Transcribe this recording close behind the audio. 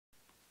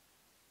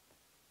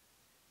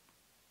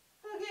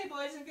Okay,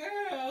 boys and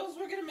girls,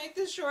 we're going to make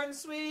this short and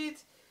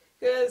sweet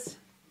because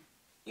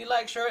you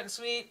like short and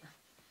sweet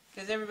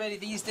because everybody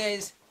these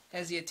days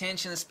has the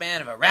attention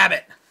span of a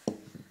rabbit.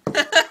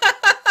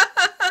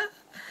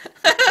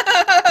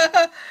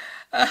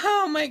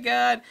 Oh my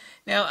God.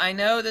 Now, I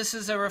know this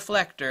is a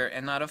reflector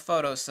and not a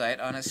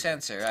photosite on a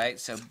sensor, right?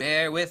 So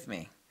bear with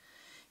me.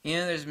 You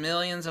know, there's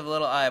millions of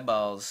little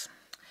eyeballs.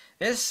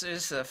 This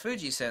is a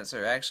Fuji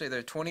sensor. Actually, there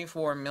are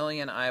 24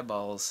 million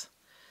eyeballs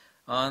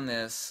on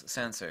this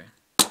sensor.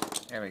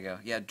 There we go.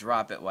 Yeah,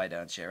 drop it, why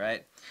don't you,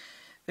 right?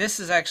 This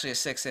is actually a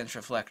 6-inch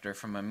reflector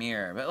from a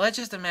mirror. But let's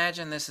just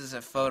imagine this is a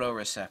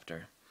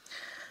photoreceptor.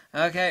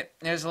 Okay,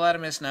 there's a lot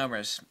of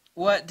misnomers.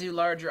 What do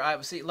larger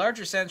eyeballs... See,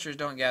 larger sensors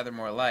don't gather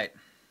more light.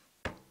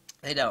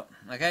 They don't,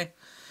 okay?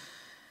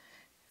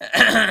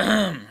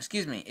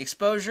 Excuse me.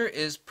 Exposure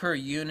is per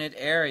unit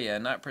area,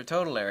 not per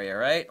total area,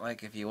 right?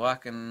 Like if you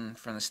walk in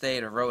from the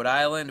state of Rhode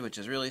Island, which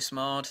is really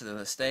small, to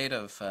the state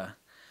of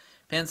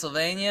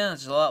Pennsylvania,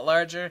 which is a lot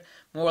larger,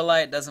 more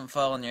light doesn't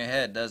fall on your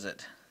head, does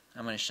it?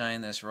 I'm going to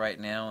shine this right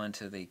now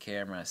into the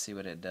camera, see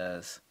what it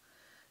does.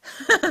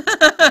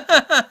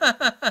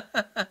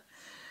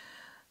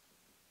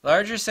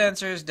 Larger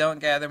sensors don't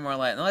gather more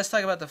light. Now let's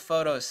talk about the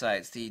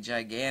photosites, the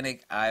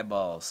gigantic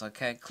eyeballs.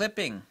 Okay,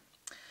 clipping.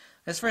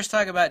 Let's first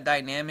talk about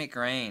dynamic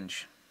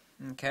range.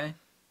 Okay,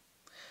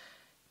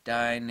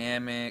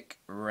 dynamic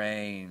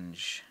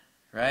range.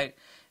 Right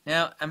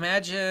now,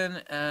 imagine.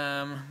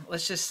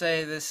 Let's just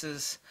say this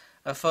is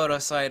a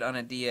photosite on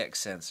a DX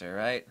sensor,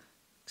 right?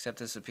 Except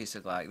this is a piece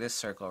of glass. This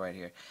circle right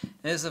here.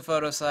 This is a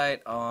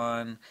photosite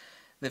on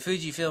the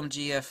Fujifilm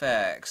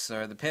GFX,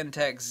 or the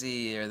Pentax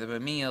Z, or the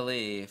Mamiya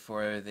Leaf,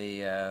 or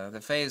the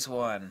Phase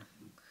 1,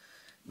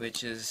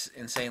 which is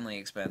insanely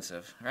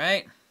expensive,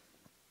 right?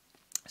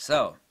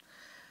 So,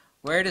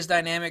 where does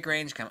dynamic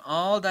range come?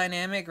 All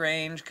dynamic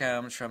range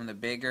comes from the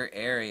bigger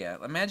area.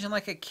 Imagine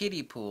like a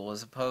kiddie pool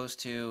as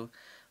opposed to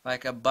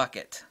like a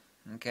bucket,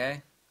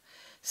 okay?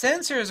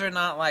 Sensors are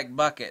not like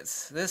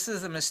buckets. This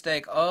is a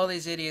mistake all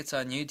these idiots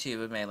on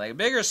YouTube have made. Like, a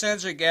bigger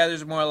sensor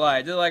gathers more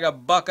light. Just like a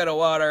bucket of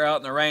water out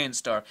in the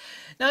rainstorm.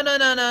 No, no,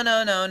 no, no,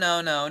 no, no,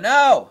 no, no,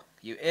 no!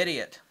 You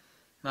idiot.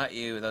 Not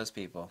you, those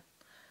people.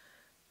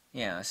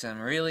 Yeah, some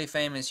really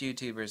famous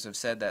YouTubers have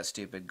said that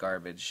stupid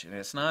garbage, and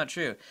it's not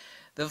true.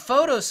 The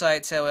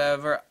photosites,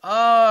 however,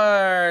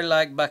 are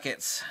like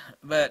buckets.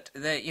 But,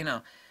 they, you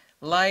know,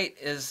 light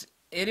is...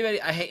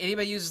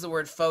 Anybody uses the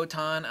word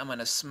photon, I'm going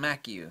to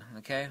smack you,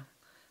 okay?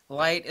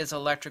 Light is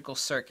electrical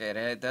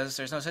circuit. There's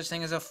no such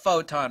thing as a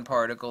photon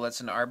particle. That's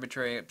an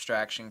arbitrary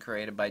abstraction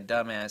created by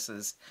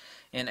dumbasses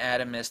in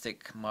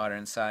atomistic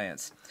modern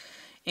science.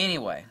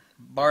 Anyway,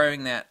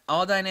 borrowing that,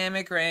 all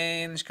dynamic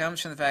range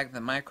comes from the fact that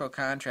the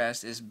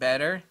microcontrast is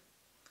better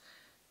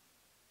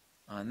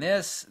on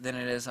this than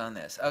it is on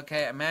this.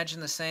 Okay, imagine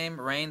the same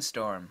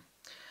rainstorm.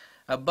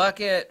 A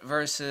bucket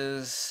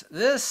versus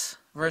this,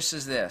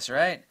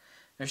 right?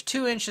 There's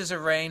 2 inches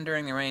of rain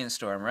during the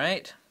rainstorm,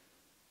 right?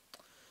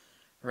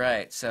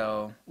 Right,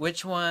 so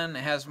which one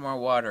has more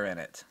water in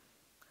it?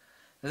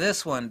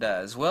 This one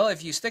does. Well,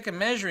 if you stick a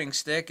measuring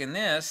stick in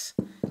this,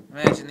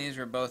 imagine these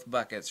were both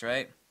buckets,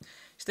 right?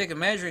 Stick a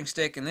measuring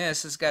stick in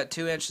this, it's got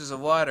 2 inches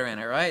of water in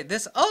it, right?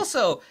 This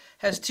also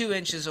has 2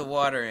 inches of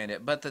water in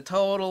it, but the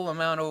total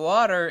amount of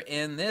water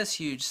in this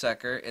huge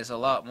sucker is a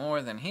lot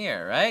more than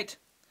here, right?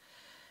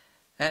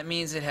 That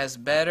means it has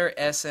better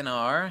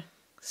SNR,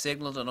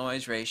 signal to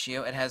noise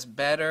ratio. It has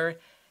better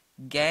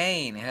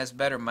gain. It has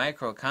better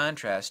micro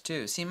contrast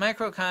too. See,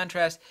 micro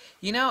contrast,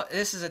 you know,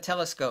 this is a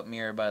telescope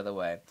mirror, by the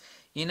way.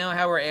 You know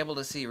how we're able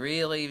to see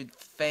really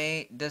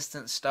faint,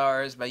 distant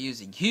stars by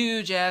using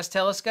huge-ass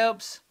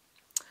telescopes?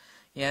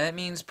 Yeah, that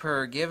means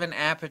per given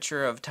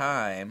aperture of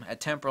time, a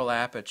temporal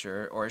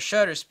aperture, or a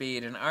shutter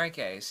speed in our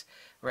case,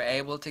 we're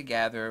able to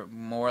gather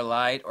more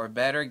light or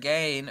better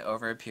gain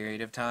over a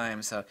period of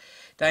time. So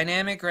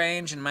dynamic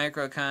range and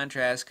micro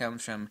contrast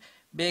comes from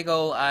big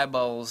old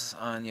eyeballs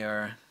on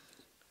your...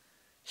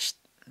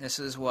 This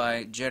is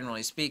why,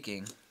 generally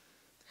speaking,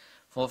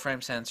 full-frame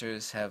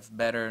sensors have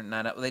better,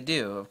 they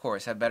do, of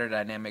course, have better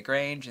dynamic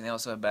range, and they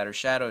also have better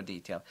shadow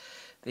detail.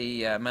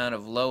 The amount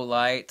of low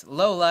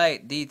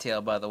light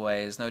detail, by the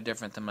way, is no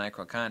different than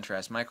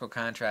microcontrast.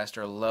 Microcontrast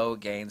are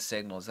low-gain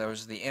signals.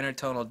 Those are the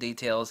intertonal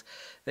details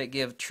that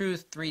give true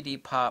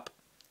 3D pop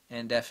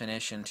and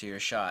definition to your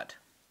shot.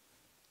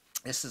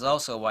 This is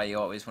also why you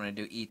always want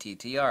to do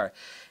ETTR,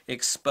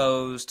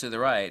 exposed to the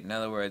right. In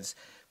other words,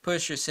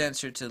 push your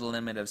sensor to the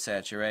limit of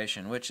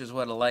saturation, which is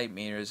what a light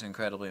meter is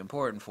incredibly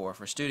important for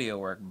studio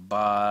work,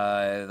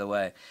 by the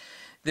way.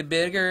 The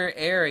bigger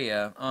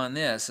area on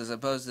this, as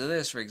opposed to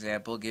this, for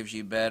example, gives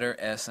you better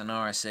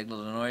SNR,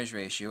 signal-to-noise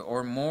ratio,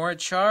 or more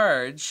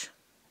charge,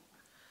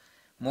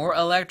 more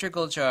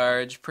electrical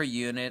charge per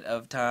unit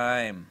of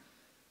time,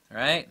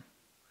 right?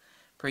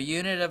 Per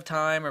unit of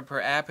time or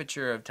per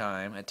aperture of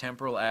time, a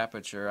temporal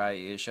aperture,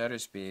 i.e. a shutter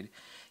speed,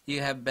 you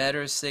have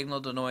better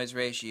signal-to-noise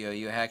ratio.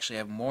 You actually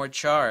have more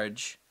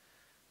charge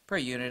per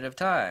unit of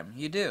time.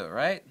 You do,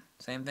 right?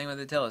 Same thing with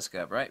the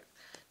telescope, right?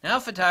 Now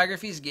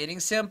photography is getting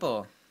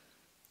simple.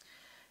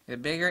 A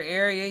bigger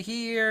area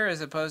here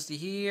as opposed to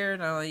here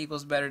not only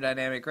equals better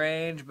dynamic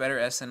range, better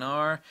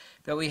SNR,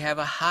 but we have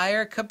a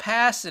higher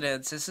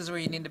capacitance. This is where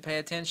you need to pay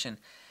attention.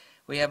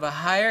 We have a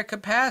higher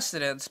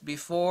capacitance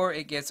before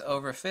it gets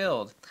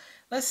overfilled.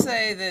 Let's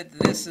say that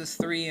this is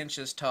 3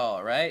 inches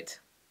tall, right?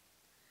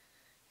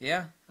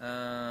 Yeah?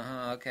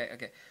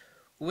 Okay.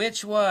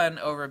 Which one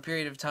over a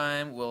period of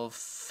time will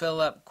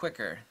fill up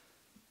quicker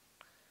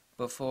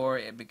before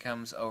it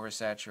becomes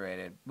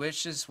oversaturated?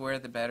 Which is where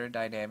the better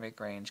dynamic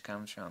range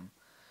comes from.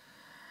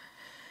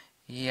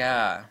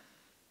 Yeah.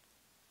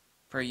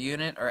 Per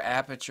unit or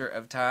aperture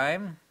of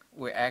time,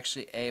 we're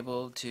actually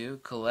able to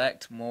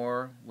collect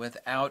more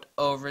without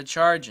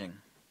overcharging.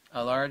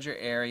 A larger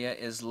area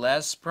is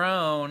less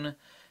prone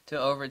to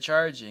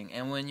overcharging.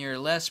 And when you're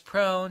less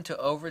prone to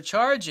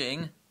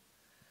overcharging,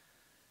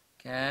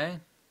 okay,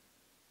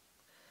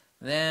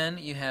 then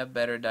you have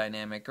better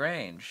dynamic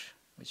range,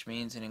 which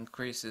means it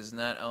increases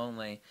not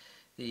only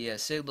the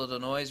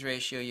signal-to-noise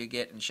ratio you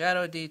get in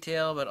shadow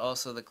detail, but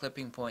also the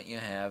clipping point you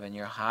have in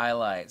your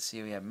highlights.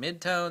 See, we have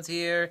midtones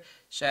here,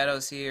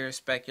 shadows here,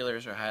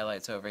 speculars or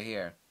highlights over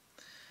here.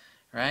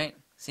 Right?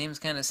 Seems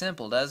kind of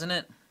simple, doesn't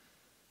it?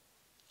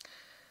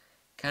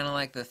 Kind of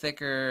like the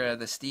thicker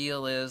the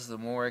steel is, the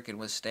more it can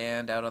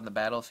withstand out on the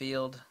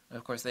battlefield.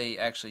 Of course, they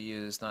actually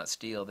use, not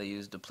steel, they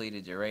use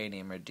depleted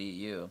uranium or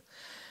DU.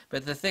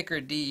 But the thicker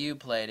DU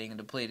plating,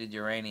 depleted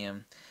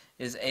uranium,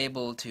 is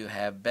able to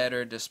have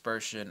better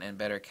dispersion and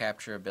better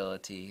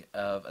capturability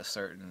of a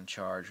certain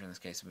charge. In this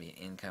case, it would be an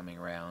incoming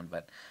round.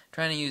 But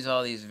trying to use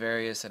all these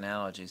various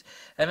analogies.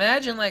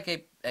 Imagine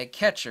like a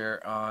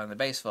catcher on the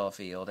baseball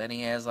field, and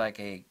he has like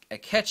a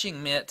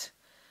catching mitt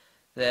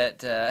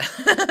that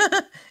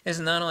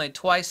is not only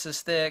twice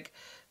as thick,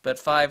 but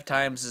 5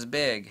 times as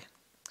big.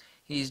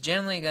 He's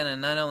generally going to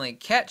not only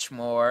catch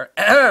more,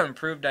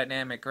 improve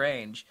dynamic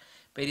range,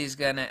 but he's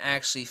going to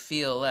actually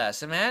feel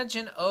less.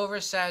 Imagine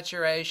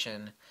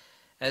oversaturation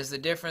as the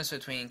difference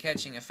between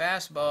catching a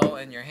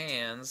fastball in your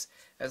hands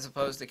as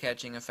opposed to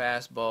catching a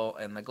fastball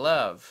in the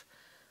glove.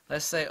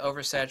 Let's say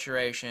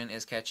oversaturation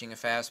is catching a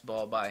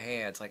fastball by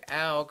hand. It's like,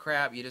 ow,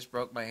 crap, you just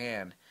broke my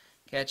hand.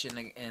 Catch it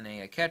in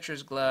a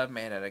catcher's glove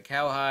made out of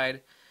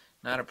cowhide,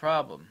 not a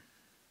problem.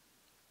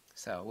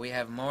 So we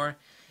have more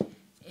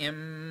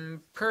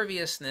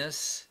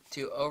imperviousness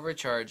to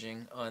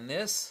overcharging on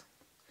this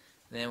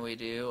than we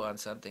do on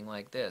something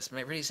like this.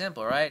 Pretty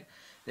simple, right?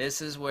 This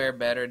is where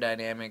better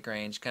dynamic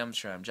range comes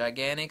from.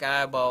 Gigantic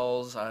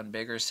eyeballs on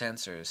bigger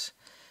sensors.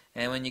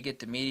 And when you get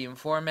to medium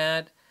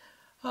format,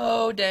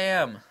 oh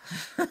damn.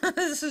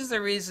 This is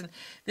the reason.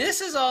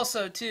 This is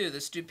also, too, the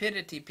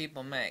stupidity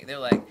people make. They're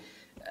like,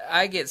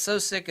 I get so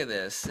sick of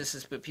this. This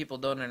is what people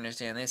don't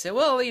understand. They say,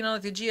 well, you know,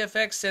 the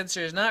GFX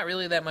sensor is not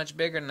really that much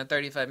bigger than a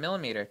 35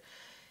 millimeter.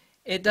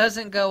 It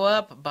doesn't go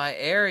up by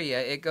area.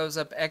 It goes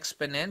up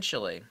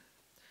exponentially.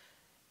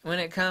 When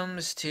it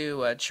comes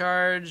to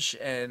charge,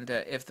 and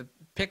if the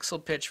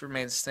pixel pitch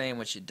remains the same,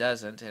 which it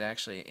doesn't, it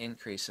actually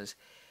increases.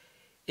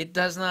 It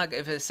does not,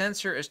 if a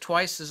sensor is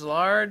twice as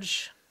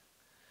large,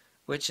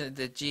 which the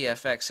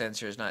GFX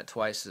sensor is not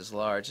twice as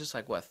large, it's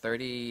like, what,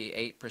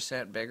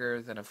 38% bigger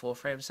than a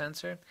full-frame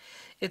sensor?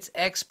 It's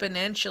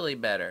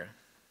exponentially better.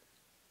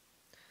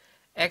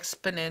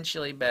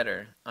 Exponentially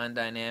better on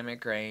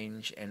dynamic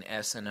range and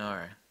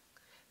SNR.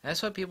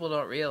 That's what people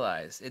don't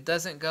realize. It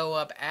doesn't go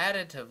up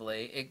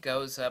additively, it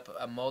goes up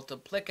a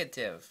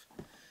multiplicative.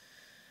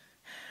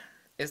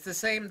 It's the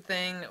same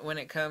thing when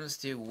it comes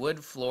to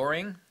wood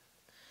flooring.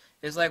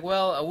 It's like,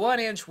 well, a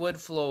 1-inch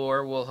wood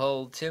floor will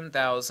hold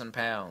 10,000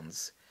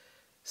 pounds.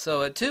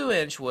 So a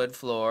 2-inch wood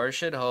floor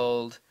should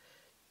hold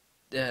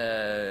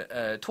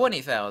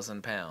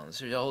 20,000 pounds.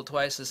 It should hold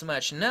twice as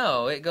much.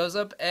 No, it goes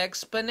up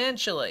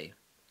exponentially.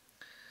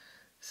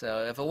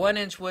 So if a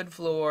 1-inch wood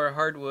floor,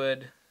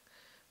 hardwood,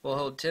 will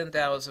hold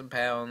 10,000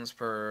 pounds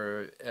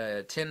per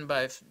 10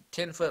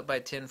 foot by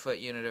 10 foot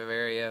unit of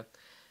area,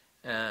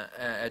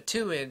 a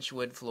 2-inch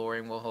wood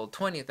flooring will hold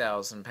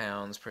 20,000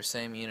 pounds per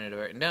same unit of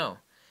area. No.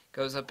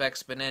 Goes up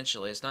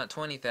exponentially. It's not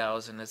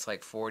 20,000, it's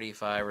like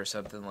 45 or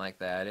something like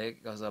that.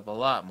 It goes up a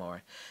lot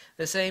more.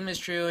 The same is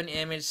true in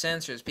image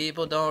sensors.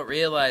 People don't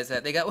realize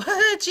that. They go, what,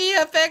 a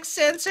GFX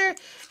sensor?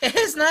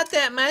 It's not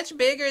that much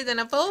bigger than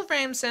a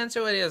full-frame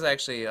sensor. It is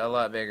actually a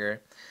lot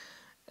bigger.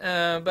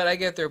 But I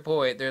get their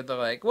point. They're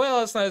like,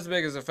 well, it's not as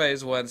big as a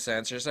phase 1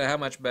 sensor, so how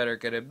much better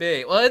could it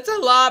be? Well, it's a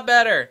lot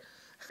better.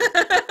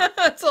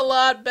 It's a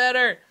lot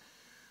better.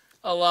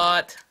 A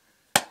lot.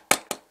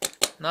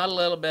 Not a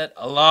little bit.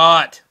 A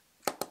lot.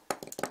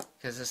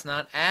 Because it's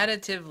not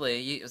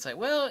additively. It's like,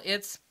 well,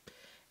 it's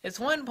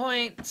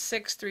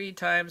 1.63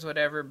 times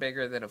whatever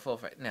bigger than a full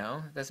frame.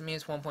 No, it doesn't mean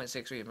it's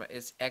 1.63, but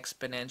it's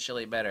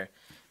exponentially better.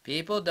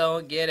 People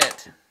don't get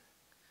it.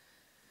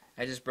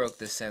 I just broke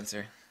this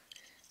sensor.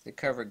 The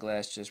cover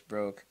glass just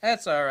broke.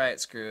 That's alright,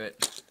 screw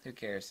it. Who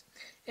cares?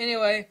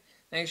 Anyway,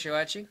 thanks for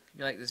watching. If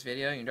you like this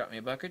video, you can drop me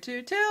a buck or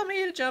two. Tell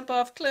me to jump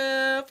off a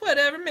cliff.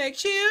 Whatever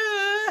makes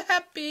you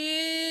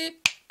happy,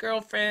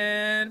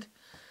 girlfriend.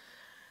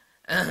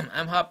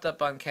 I'm hopped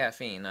up on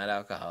caffeine, not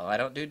alcohol. I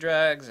don't do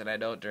drugs and I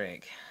don't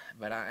drink,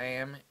 but I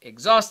am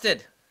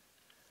exhausted.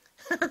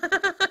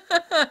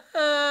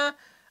 I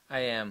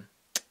am.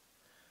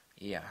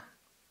 Yeah.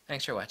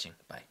 Thanks for watching.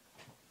 Bye.